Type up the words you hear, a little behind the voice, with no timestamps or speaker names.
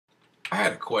I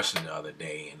had a question the other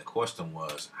day, and the question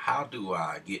was, how do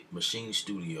I get Maschine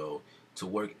Studio to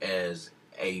work as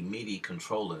a Midi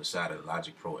controller inside of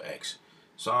Logic Pro X?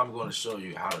 So I'm going to show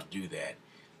you how to do that.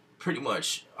 Pretty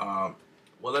much, well,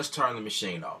 let's turn the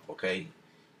machine off, okay?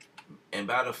 And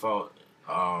by default,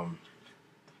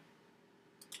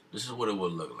 this is what it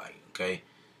would look like, okay?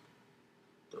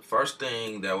 The first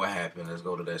thing that will happen, let's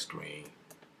go to that screen.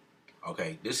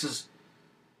 Okay, this is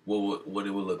what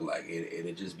it would look like.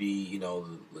 It'd just be, you know,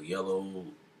 the yellow,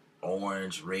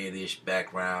 orange, reddish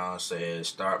background says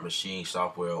start machine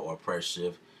software or press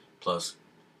shift plus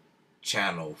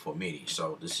channel for MIDI.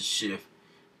 So this is shift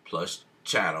plus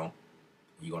channel.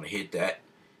 You're gonna hit that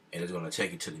and it's gonna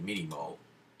take you to the MIDI mode.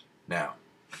 Now,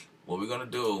 what we're gonna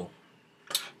do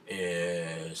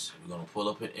is we're gonna pull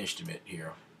up an instrument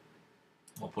here.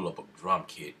 I'm gonna pull up a drum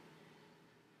kit.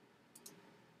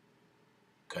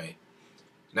 Okay.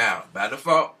 Now, by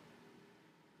default,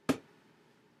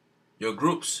 your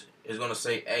groups is going to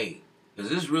say A. Because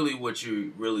this is really what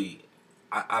you really,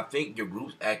 I think your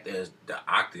groups act as the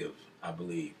octave, I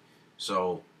believe.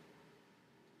 So,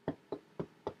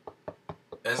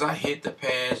 as I hit the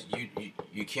pads,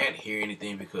 you can't hear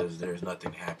anything because there's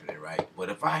nothing happening, right? But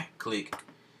if I click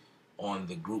on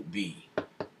the group B,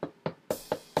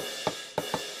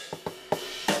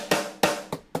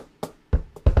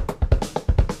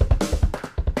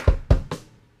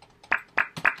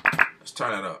 let's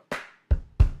turn it up.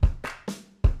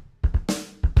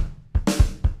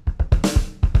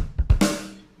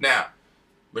 Now,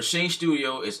 Maschine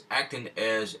Studio is acting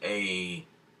as a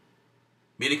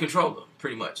MIDI controller,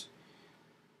 pretty much.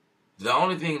 The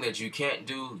only thing that you can't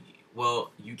do, well,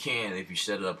 you can if you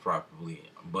set it up properly,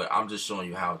 but I'm just showing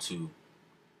you how to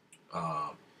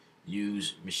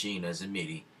use Maschine as a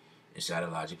MIDI inside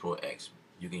of Logic Pro X.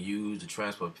 You can use the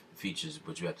transfer features,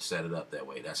 but you have to set it up that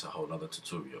way. That's a whole other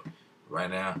tutorial. Right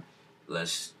now,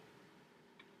 let's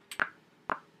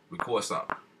record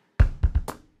something.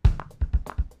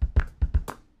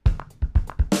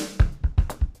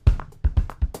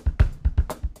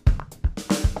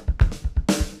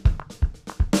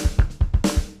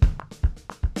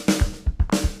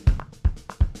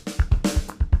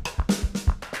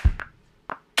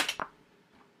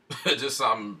 Just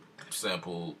something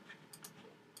simple,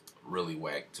 really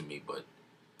whack to me, but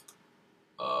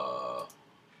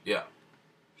yeah.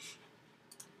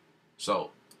 So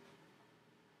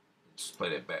let's play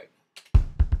that back.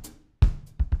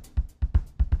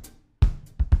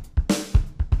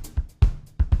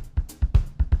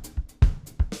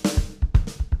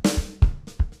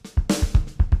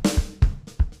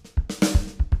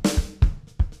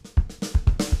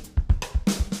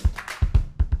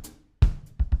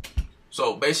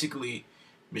 So basically,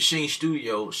 Maschine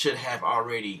Studio should have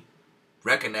already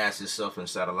recognized itself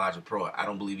inside of Logic Pro. I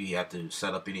don't believe you have to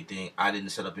set up anything. I didn't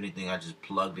set up anything. I just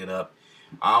plugged it up.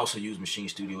 I also use Maschine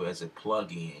Studio as a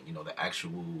plug-in, you know, the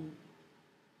actual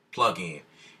plug-in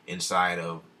inside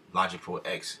of Logic Pro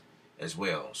X as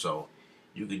well. So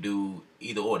you can do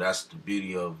either or. That's the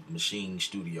beauty of Maschine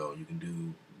Studio. You can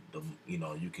do the, you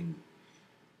know, you can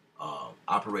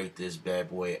operate this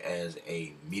bad boy as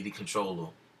a MIDI controller,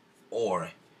 or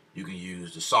you can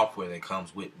use the software that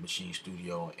comes with Maschine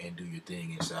Studio and do your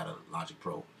thing inside of Logic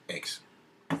Pro X.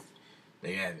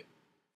 There you have it.